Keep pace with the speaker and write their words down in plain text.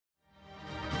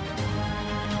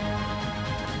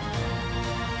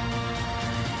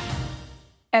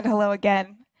And hello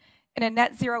again. In a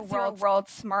net zero world,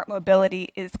 smart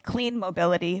mobility is clean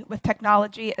mobility with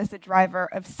technology as the driver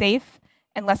of safe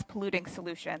and less polluting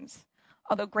solutions.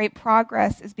 Although great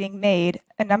progress is being made,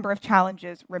 a number of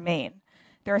challenges remain.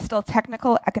 There are still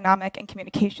technical, economic, and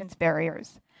communications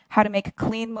barriers. How to make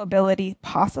clean mobility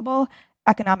possible,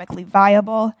 economically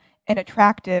viable, and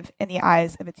attractive in the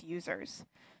eyes of its users.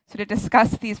 So to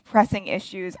discuss these pressing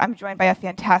issues, I'm joined by a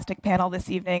fantastic panel this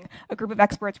evening, a group of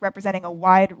experts representing a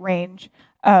wide range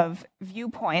of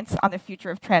viewpoints on the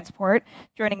future of transport.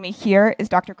 Joining me here is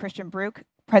Dr. Christian Bruch,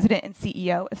 President and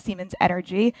CEO of Siemens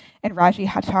Energy, and Raji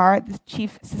Hattar, the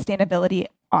Chief Sustainability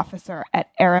Officer at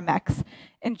Aramex.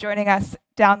 And joining us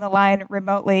down the line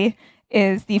remotely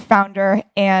is the founder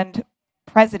and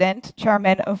President,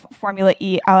 Chairman of Formula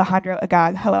E, Alejandro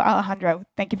Agag. Hello, Alejandro.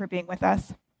 Thank you for being with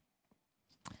us.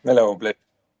 Hello, Blake.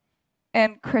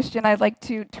 And Christian, I'd like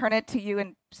to turn it to you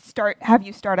and have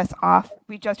you start us off.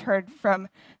 We just heard from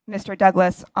Mr.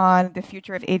 Douglas on the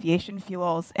future of aviation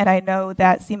fuels, and I know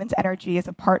that Siemens Energy is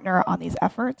a partner on these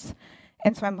efforts.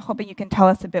 And so I'm hoping you can tell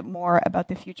us a bit more about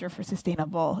the future for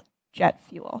sustainable jet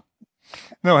fuel.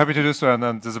 No, happy to do so,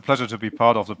 and it's a pleasure to be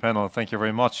part of the panel. Thank you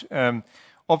very much.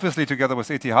 Obviously, together with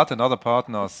Etihad and other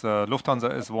partners,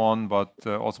 Lufthansa is one, but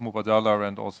also Moderator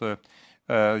and also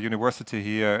university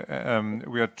here,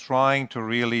 we are trying to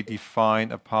really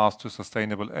define a path to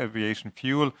sustainable aviation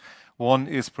fuel. One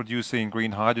is producing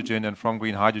green hydrogen, and from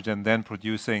green hydrogen then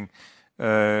producing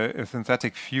a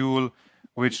synthetic fuel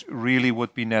which really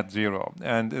would be net zero.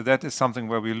 And that is something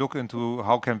where we look into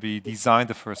how can we design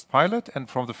the first pilot, and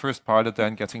from the first pilot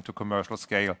then getting to commercial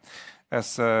scale.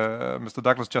 As Mr.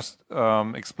 Douglas just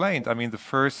explained, I mean, the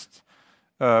first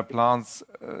plants,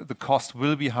 the cost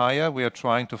will be higher. We are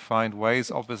trying to find ways,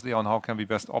 obviously, on how can we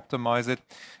best optimize it.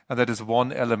 And that is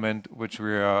one element which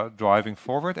we are driving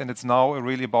forward. And it's now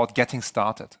really about getting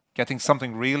started, getting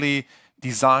something really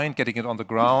designed, getting it on the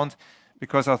ground.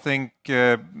 Because I think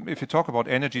if you talk about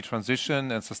energy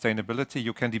transition and sustainability,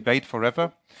 you can debate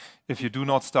forever. If you do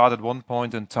not start at one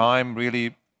point in time,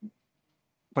 really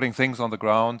putting things on the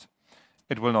ground,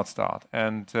 it will not start.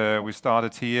 And we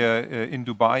started here in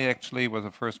Dubai, actually, with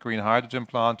the first green hydrogen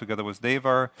plant together with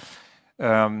Devar.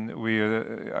 We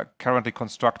are currently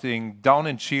constructing down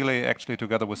in Chile, actually,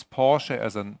 together with Porsche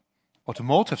as an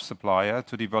automotive supplier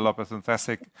to develop a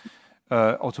synthetic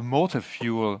automotive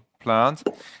fuel plant.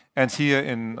 And here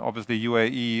in, obviously,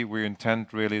 UAE, we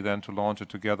intend really then to launch it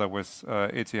together with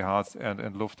Etihad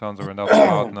and Lufthansa and other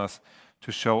partners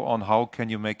to show on how can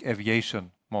you make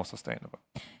aviation more sustainable.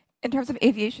 In terms of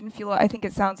aviation fuel, I think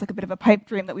it sounds like a bit of a pipe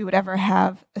dream that we would ever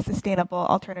have a sustainable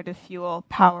alternative fuel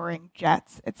powering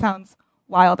jets. It sounds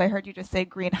wild. I heard you just say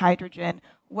green hydrogen.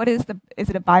 Is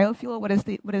it a biofuel? What is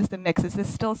the mix? Is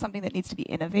this still something that needs to be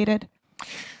innovated?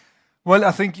 Well,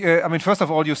 I think, first of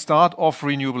all, you start off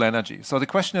renewable energy. So the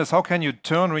question is, how can you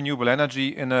turn renewable energy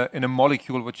in a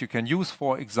molecule which you can use,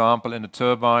 for example, in a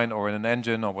turbine or in an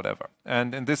engine or whatever?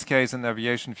 And in this case, in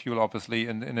aviation fuel, obviously,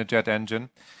 in a jet engine.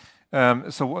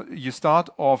 So you start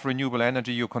off renewable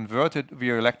energy, you convert it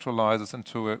via electrolyzers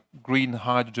into a green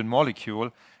hydrogen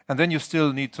molecule, and then you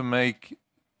still need to make,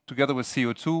 together with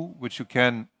CO2, which you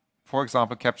can, for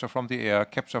example, capture from the air,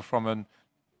 capture from an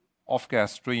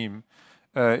off-gas stream,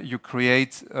 you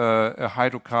create a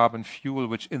hydrocarbon fuel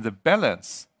which in the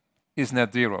balance is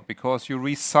net zero because you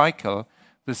recycle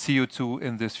the CO2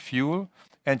 in this fuel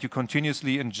and you're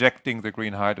continuously injecting the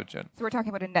green hydrogen. So we're talking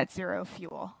about a net zero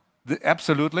fuel.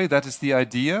 Absolutely, that is the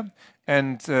idea.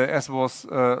 And as was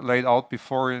laid out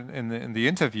before in the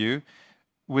interview,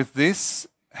 with this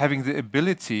having the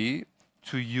ability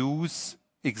to use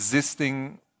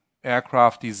existing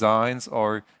aircraft designs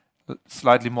or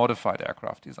slightly modified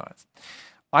aircraft designs.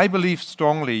 I believe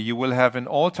strongly you will have in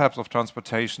all types of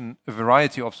transportation a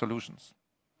variety of solutions.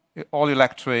 All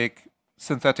electric,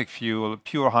 synthetic fuel,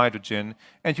 pure hydrogen,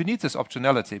 and you need this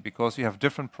optionality because you have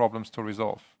different problems to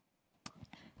resolve.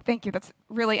 Thank you. That's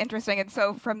really interesting. And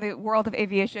so from the world of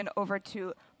aviation over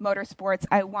to motorsports,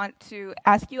 I want to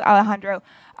ask you, Alejandro,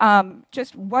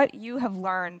 just what you have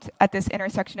learned at this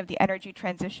intersection of the energy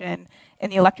transition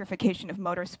and the electrification of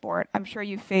motorsport. I'm sure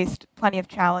you've faced plenty of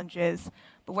challenges,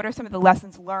 but what are some of the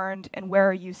lessons learned and where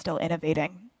are you still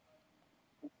innovating?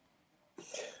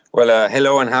 Well,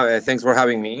 hello and thanks for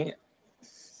having me.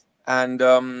 And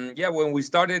yeah, when we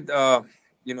started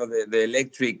the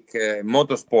electric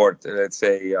motorsport, let's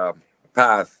say,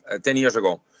 path 10 years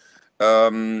ago,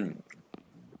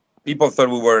 people thought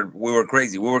we were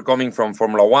crazy. We were coming from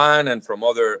Formula One and from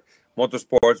other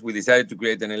motorsports. We decided to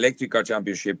create an electric car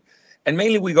championship, and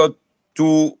mainly we got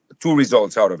two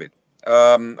results out of it.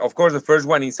 Of course, the first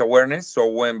one is awareness. So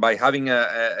when by having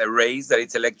a race that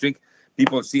it's electric,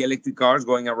 people see electric cars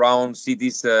going around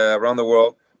cities around the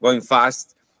world, going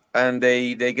fast, and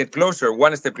they get closer,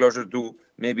 one step closer to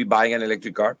maybe buying an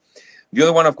electric car. The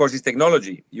other one, of course, is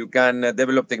technology. You can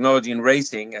develop technology in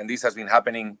racing, and this has been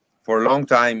happening for a long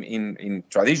time in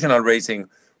traditional racing,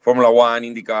 Formula One,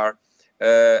 IndyCar,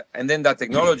 and then that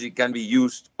technology can be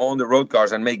used on the road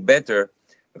cars and make better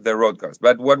the road cars.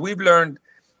 But what we've learned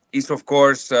is, of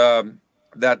course, that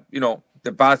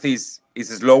the path is a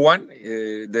slow one.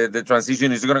 The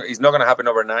transition is not gonna happen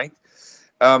overnight.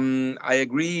 I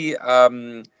agree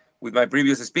with my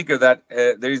previous speaker that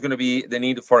there is going to be the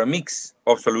need for a mix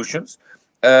of solutions.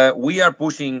 We are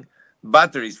pushing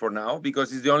batteries for now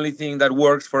because it's the only thing that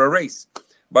works for a race.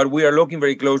 But we are looking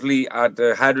very closely at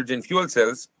hydrogen fuel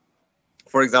cells,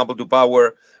 for example, to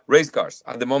power race cars.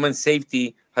 At the moment,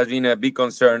 safety has been a big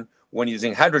concern when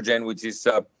using hydrogen, which is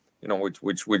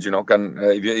which can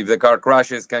if the car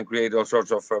crashes can create all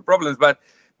sorts of problems. But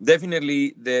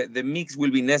definitely the mix will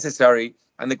be necessary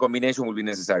and the combination will be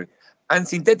necessary. And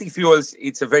synthetic fuels,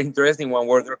 it's a very interesting one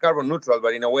where they're carbon neutral,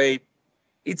 but in a way,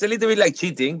 it's a little bit like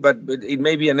cheating, but it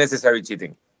may be a necessary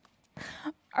cheating.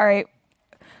 All right.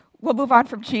 We'll move on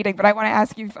from cheating, but I want to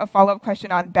ask you a follow-up question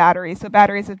on batteries. So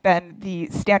batteries have been the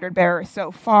standard bearer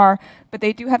so far, but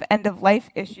they do have end-of-life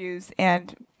issues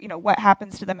and what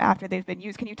happens to them after they've been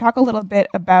used. Can you talk a little bit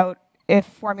about if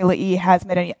Formula E has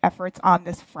made any efforts on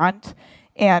this front,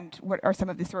 and what are some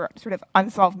of the sort of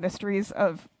unsolved mysteries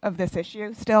of this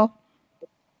issue still?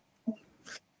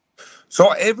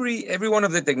 So every one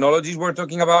of the technologies we're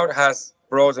talking about has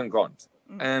pros and cons,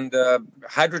 and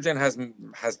hydrogen has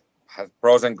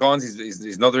pros and cons.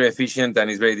 Is not very efficient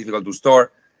and is very difficult to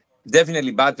store.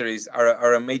 Definitely, batteries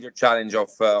are a major challenge of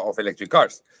electric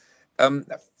cars.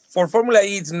 For Formula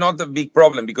E, it's not a big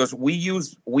problem because we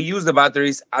use the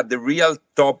batteries at the real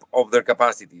top of their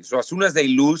capacity. So as soon as they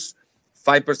lose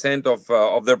 5%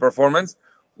 of their performance,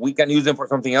 we can use them for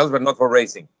something else, but not for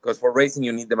racing, because for racing,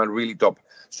 you need them at really top.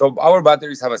 So our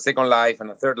batteries have a second life and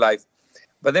a third life.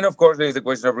 But then, of course, there is the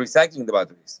question of recycling the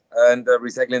batteries. And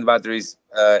recycling batteries,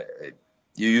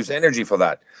 you use energy for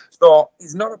that. So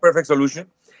it's not a perfect solution.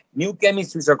 New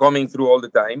chemistries are coming through all the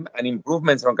time, and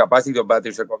improvements on capacity of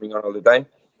batteries are coming on all the time.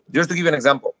 Just to give you an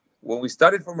example, when we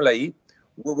started Formula E,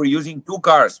 we were using 2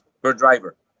 cars per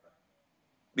driver,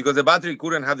 because the battery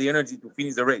couldn't have the energy to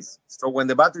finish the race. So when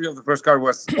the battery of the first car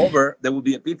was over, there would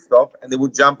be a pit stop, and they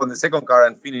would jump on the second car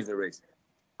and finish the race.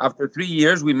 After 3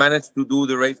 years, we managed to do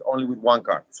the race only with 1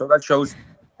 car. So that shows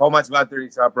how much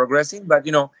batteries are progressing. But,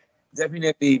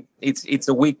 definitely it's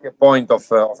a weak point of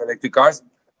electric cars,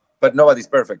 but nobody's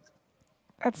perfect.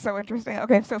 That's so interesting.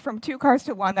 Okay, so from 2 cars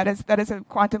to 1, that is a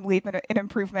quantum leap and an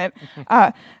improvement.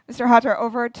 Mr. Hattar,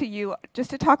 over to you. Just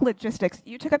to talk logistics,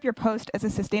 you took up your post as a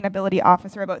sustainability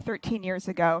officer about 13 years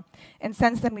ago, and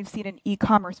since then we've seen an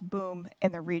e-commerce boom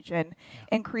in the region.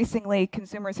 Increasingly,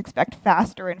 consumers expect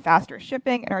faster and faster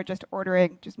shipping and are just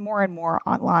ordering just more and more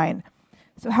online.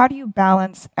 So how do you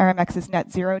balance Aramex's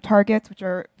net zero targets, which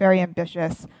are very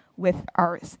ambitious, with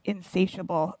our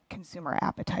insatiable consumer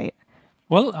appetite?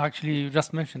 Well, actually, you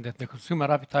just mentioned that the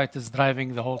consumer appetite is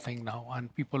driving the whole thing now,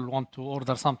 and people want to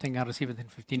order something and receive it in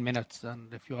 15 minutes.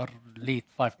 And if you are late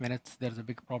 5 minutes, there's a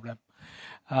big problem.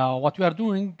 What we are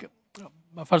doing,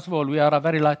 first of all, we are a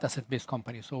very light asset-based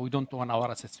company, so we don't own our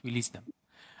assets; we lease them.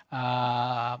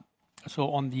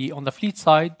 So on the fleet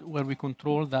side, where we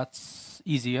control, that's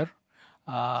easier.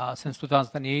 Since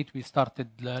 2008, we started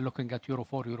looking at Euro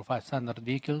 4, Euro 5 standard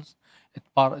vehicles.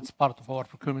 It's part of our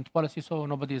procurement policy, so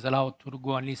nobody is allowed to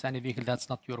go and lease any vehicle that's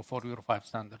not Euro 4, Euro 5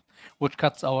 standard, which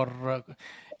cuts our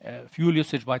fuel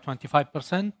usage by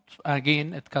 25%.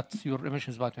 Again, it cuts your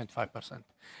emissions by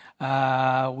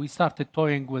 25%. We started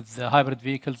toying with hybrid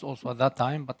vehicles also at that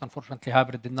time, but unfortunately,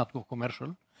 hybrid did not go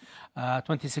commercial.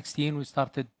 2016, we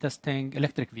started testing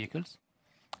electric vehicles.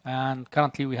 And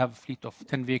currently, we have a fleet of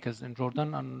 10 vehicles in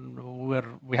Jordan, and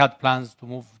we had plans to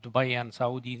move Dubai and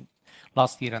Saudi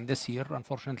last year and this year.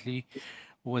 Unfortunately,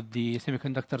 with the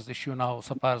semiconductors issue now,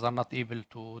 suppliers are not able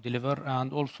to deliver,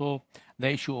 and also the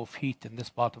issue of heat in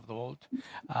this part of the world.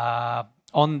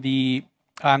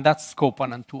 And that's scope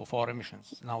 1 and 2 of our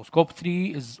emissions. Now, scope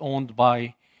 3 is owned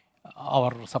by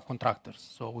our subcontractors,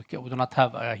 so we do not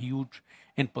have a huge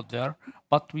input there.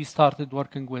 But we started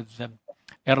working with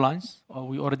airlines.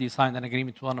 We already signed an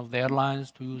agreement with one of the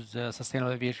airlines to use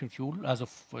sustainable aviation fuel as of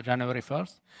January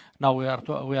 1st. Now we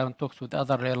are in talks with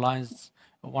other airlines.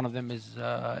 One of them is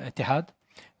Etihad,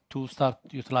 to start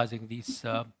utilizing these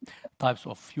types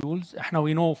of fuels. Now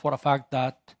we know for a fact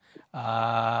that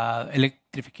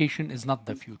electrification is not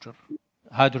the future.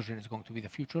 hydrogen is going to be the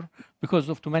future because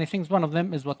of too many things. One of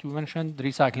them is what you mentioned,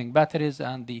 recycling batteries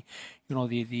and the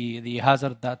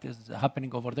hazard that is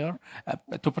happening over there.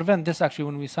 To prevent this, actually,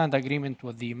 when we signed the agreement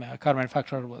with the car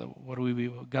manufacturer where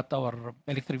we got our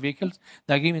electric vehicles,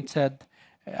 the agreement said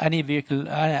any vehicle,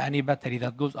 any battery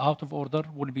that goes out of order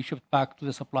will be shipped back to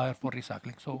the supplier for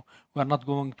recycling. So we are not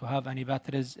going to have any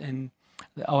batteries in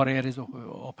our areas of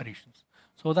operations.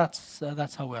 So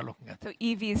that's how we are looking at it. So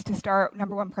EVs to start,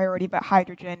 #1 priority, but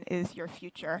hydrogen is your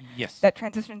future. Yes. That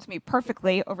transitions me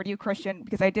perfectly over to you, Christian,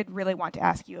 because I did really want to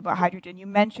ask you about hydrogen. You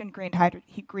mentioned green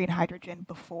hydrogen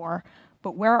before,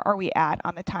 but where are we at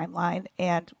on the timeline,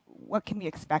 and what can we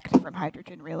expect from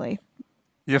hydrogen, really?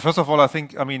 Yeah, first of all, I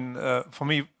think, for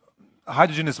me,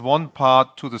 hydrogen is one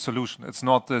part to the solution. It's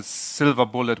not the silver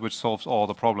bullet which solves all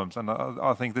the problems. And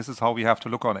I think this is how we have to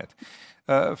look on it.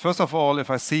 First of all, if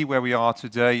I see where we are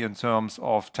today in terms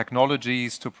of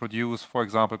technologies to produce, for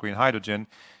example, green hydrogen,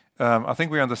 I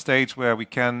think we're on the stage where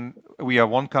we are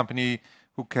one company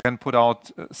who can put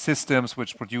out systems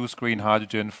which produce green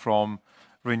hydrogen from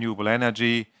renewable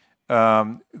energy.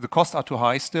 The costs are too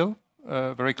high still.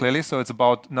 Very clearly. So it's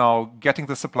about now getting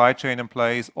the supply chain in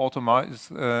place,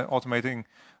 automating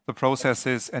the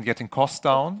processes and getting costs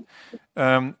down.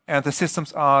 And the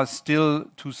systems are still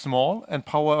too small, and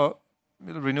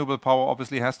renewable power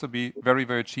obviously has to be very,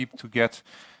 very cheap to get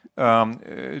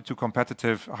to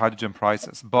competitive hydrogen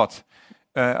prices. But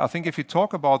I think if you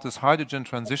talk about this hydrogen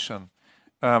transition,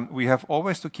 we have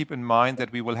always to keep in mind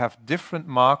that we will have different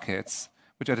markets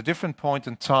which at a different point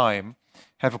in time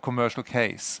have a commercial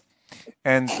case.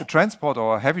 And transport,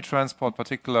 or heavy transport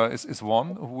particular, is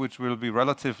one which will be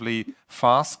relatively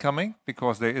fast coming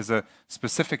because there is a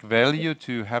specific value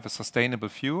to have a sustainable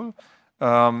fuel.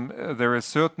 There is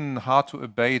certain hard to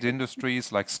abate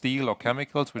industries like steel or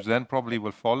chemicals which then probably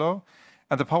will follow.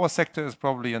 And the power sector is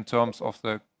probably, in terms of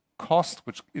the cost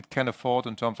which it can afford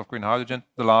in terms of green hydrogen,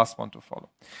 the last one to follow.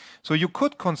 So you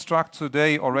could construct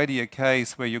today already a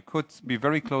case where you could be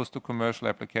very close to commercial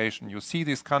application. You see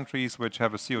these countries which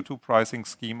have a CO2 pricing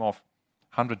scheme of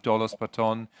 $100 per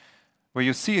ton, where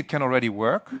you see it can already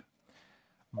work.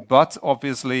 But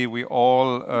obviously we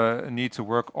all need to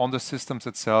work on the systems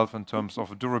itself in terms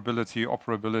of durability,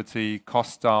 operability,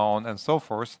 cost down, and so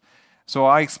forth. So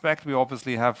I expect we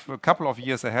obviously have a couple of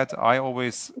years ahead. I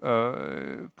always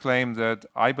claim that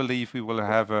I believe we will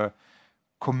have a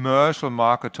commercial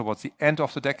market towards the end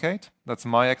of the decade. That's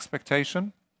my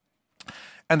expectation.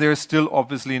 And there is still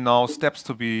obviously now steps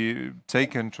to be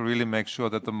taken to really make sure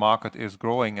that the market is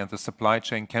growing and the supply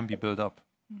chain can be built up.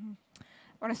 Mm-hmm.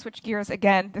 I want to switch gears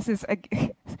again. This is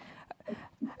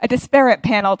a disparate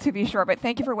panel, to be sure, but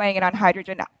thank you for weighing in on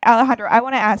hydrogen. Alejandro, I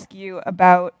want to ask you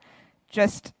about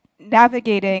just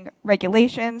navigating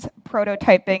regulations,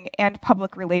 prototyping, and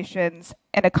public relations,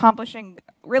 and accomplishing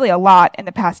really a lot in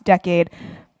the past decade.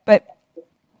 But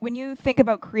when you think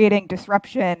about creating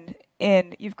disruption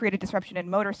you've created disruption in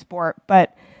motorsport,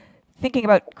 but thinking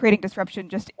about creating disruption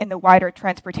just in the wider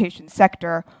transportation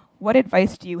sector, what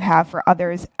advice do you have for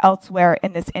others elsewhere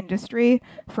in this industry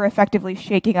for effectively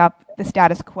shaking up the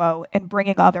status quo and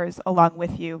bringing others along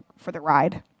with you for the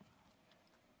ride?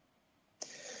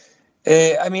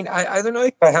 I don't know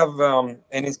if I have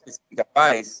any specific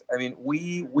advice.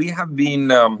 We have been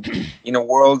in a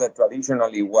world that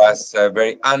traditionally was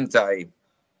very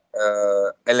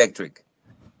anti-electric.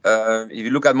 If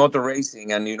you look at motor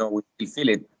racing, and we feel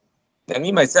it. And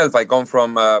me myself, I come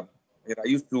from. I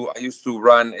used to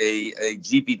run a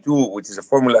GP2, which is a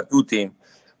Formula 2 team,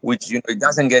 which it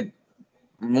doesn't get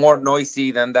more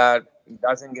noisy than that. It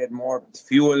doesn't get more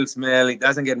fuel smell. It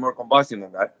doesn't get more combustion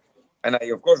than that. And I,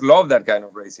 of course, love that kind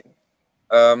of racing.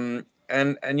 And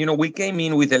we came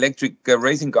in with electric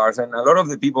racing cars, and a lot of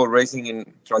the people racing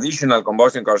in traditional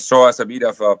combustion cars saw us a bit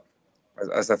of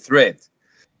as a threat.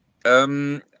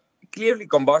 Clearly,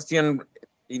 combustion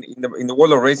in the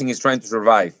world of racing is trying to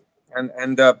survive.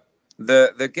 And the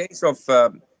case of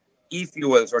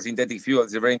e-fuels or synthetic fuels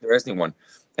is a very interesting one.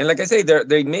 And like I say, there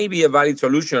may be a valid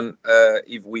solution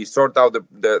if we sort out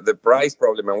the price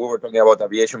problem, and we were talking about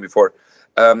aviation before,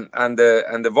 and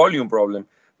the volume problem.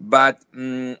 But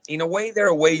in a way, they're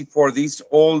a way for these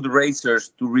old racers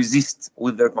to resist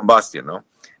with their combustion. No?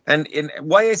 And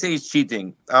why I say it's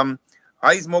cheating, I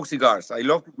smoke cigars. I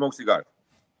love to smoke cigars.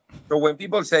 So when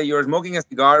people say you're smoking a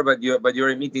cigar, but you're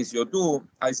emitting CO2,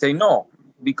 I say no,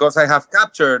 because I have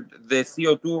captured the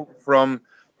CO2 from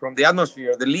the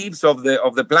atmosphere. The leaves of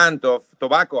the plant of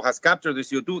tobacco has captured the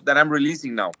CO2 that I'm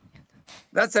releasing now.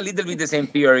 That's a little bit the same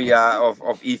theory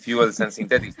of e-fuels and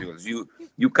synthetic fuels.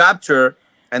 You capture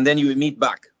and then you emit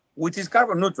back, which is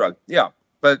carbon neutral. Yeah,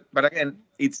 but again,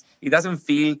 it doesn't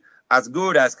feel as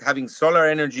good as having solar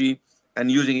energy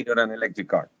and using it on an electric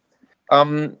car.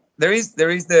 There is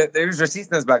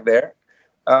resistance back there,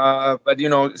 but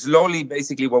slowly,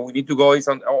 basically, what we need to go is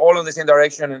all on the same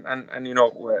direction,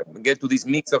 and get to this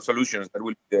mix of solutions that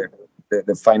will be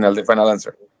the final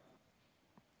answer.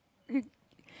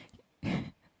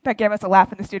 That gave us a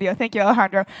laugh in the studio. Thank you,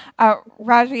 Alejandro.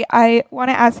 Raji, I want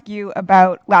to ask you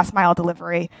about last mile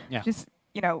delivery. Yeah. Just,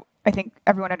 I think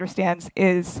everyone understands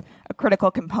is a critical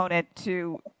component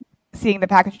to seeing the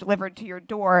package delivered to your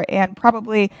door, and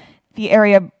probably the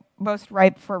area most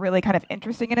ripe for really kind of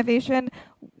interesting innovation.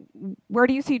 Where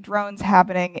do you see drones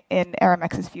happening in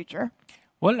Aramex's future?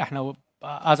 Well,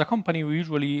 as a company, we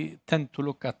usually tend to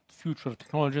look at future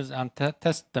technologies and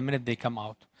test the minute they come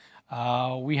out.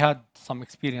 We had some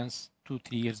experience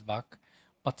 2-3 years back,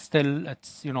 but still,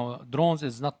 it's drones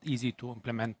is not easy to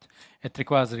implement. It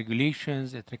requires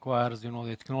regulations. It requires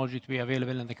the technology to be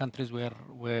available in the countries where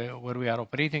we are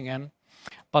operating in.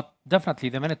 But definitely,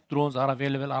 the minute drones are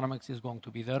available, Aramex is going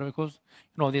to be there because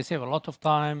they save a lot of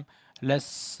time,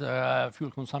 less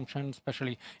fuel consumption,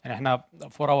 especially. And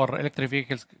for our electric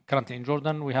vehicles currently in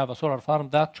Jordan, we have a solar farm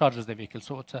that charges the vehicle,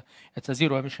 so it's a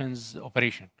zero emissions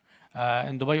operation.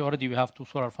 In Dubai already we have 2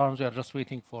 solar farms. We are just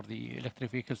waiting for the electric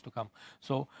vehicles to come.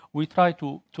 So we try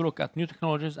to look at new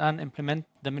technologies and implement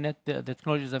the minute the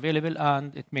technology is available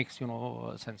and it makes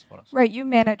sense for us. Right. You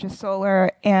manage a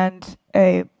solar and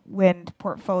a wind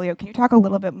portfolio. Can you talk a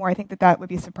little bit more? I think that would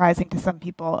be surprising to some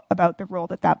people about the role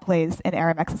that plays in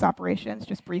Aramex's operations,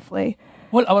 just briefly.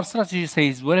 Well, our strategy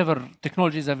says wherever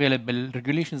technology is available,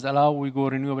 regulations allow, we go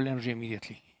renewable energy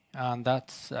immediately. And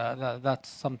that's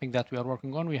something that we are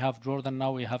working on. We have Jordan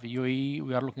now, we have UAE,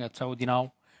 we are looking at Saudi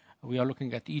now, we are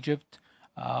looking at Egypt,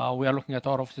 we are looking at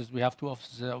our offices. We have 2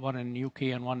 offices, one in UK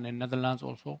and one in Netherlands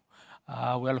also.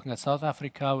 We are looking at South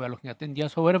Africa, we are looking at India.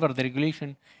 So wherever the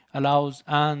regulation allows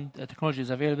and technology is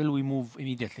available, we move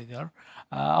immediately there.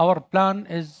 Our plan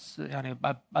is,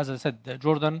 as I said,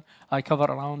 Jordan, I cover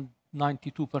around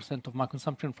 92% of my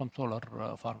consumption from solar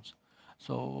farms.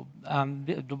 So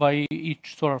Dubai,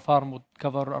 each solar farm would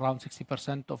cover around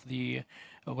 60% of the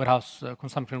warehouse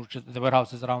consumption, which is the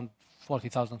warehouse is around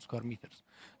 40,000 square meters.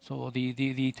 So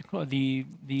the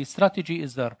strategy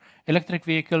is there: electric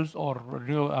vehicles or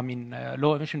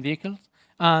low emission vehicles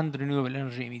and renewable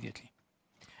energy immediately.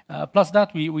 Plus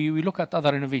that, we look at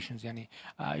other innovations.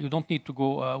 You don't need to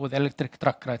go with electric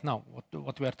truck right now.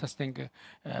 What we are testing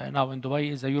now in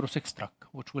Dubai is a Euro 6 truck,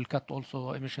 which will cut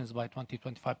also emissions by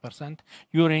 20-25%,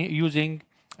 using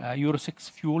Euro 6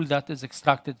 fuel that is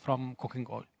extracted from cooking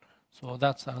oil. So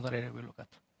that's another area we look at.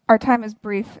 Our time is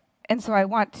brief, and so I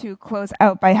want to close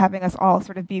out by having us all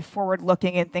sort of be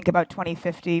forward-looking and think about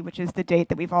 2050, which is the date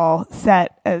that we've all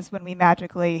set as when we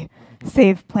magically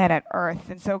save planet Earth.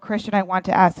 And so, Christian, I want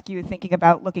to ask you, thinking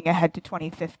about looking ahead to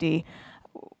 2050,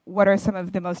 what are some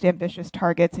of the most ambitious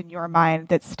targets in your mind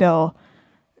that still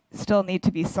need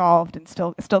to be solved and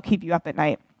still keep you up at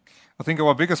night? I think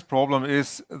our biggest problem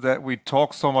is that we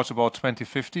talk so much about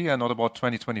 2050 and not about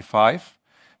 2025.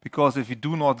 Because if we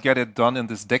do not get it done in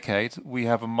this decade, we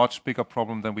have a much bigger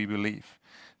problem than we believe.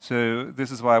 So this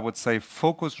is why I would say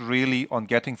focus really on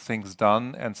getting things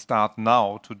done and start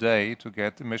now, today, to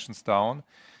get emissions down.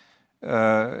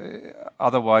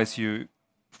 Otherwise, you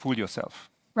fool yourself.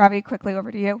 Ravi, quickly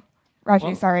over to you.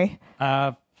 Raji, sorry.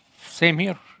 Same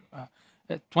here.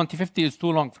 2050 is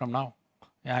too long from now.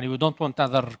 And we don't want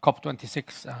another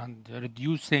COP26 and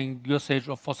reducing usage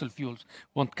of fossil fuels.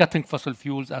 We want cutting fossil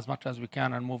fuels as much as we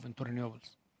can and move into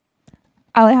renewables.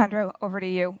 Alejandro, over to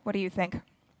you. What do you think?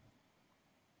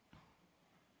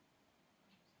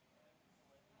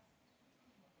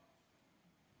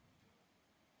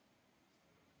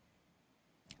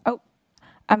 Oh,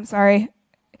 I'm sorry.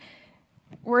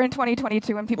 We're in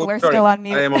 2022 and people are still on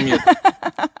mute. I am on mute.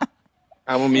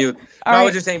 I'm on mute. No, I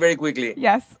was just saying very quickly.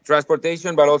 Yes.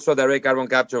 Transportation, but also direct carbon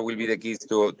capture will be the keys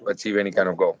to achieve any kind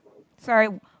of goal. Sorry,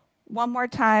 one more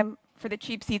time for the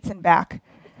cheap seats and back.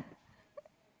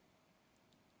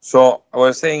 So what I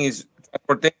was saying is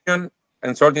transportation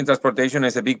and sorting transportation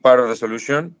is a big part of the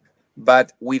solution,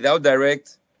 but without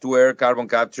direct to air carbon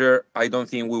capture, I don't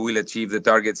think we will achieve the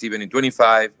targets even in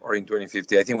 25 or in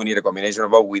 2050. I think we need a combination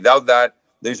of both. Without that,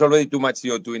 there's already too much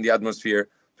CO2 in the atmosphere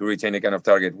to reach any kind of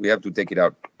target. We have to take it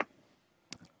out.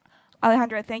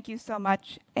 Alejandro, thank you so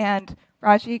much. And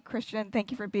Raji, Christian,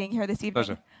 thank you for being here this evening.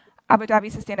 Pleasure. Abu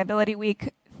Dhabi Sustainability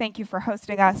Week, thank you for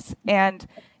hosting us. And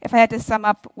if I had to sum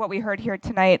up what we heard here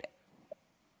tonight,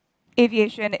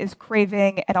 aviation is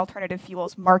craving an alternative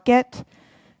fuels market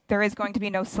there is going to be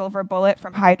no silver bullet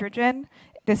from hydrogen.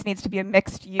 This needs to be a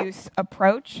mixed-use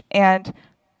approach and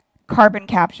carbon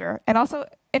capture. And also,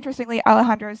 interestingly,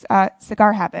 Alejandro's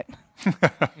cigar habit.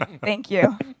 Thank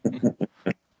you.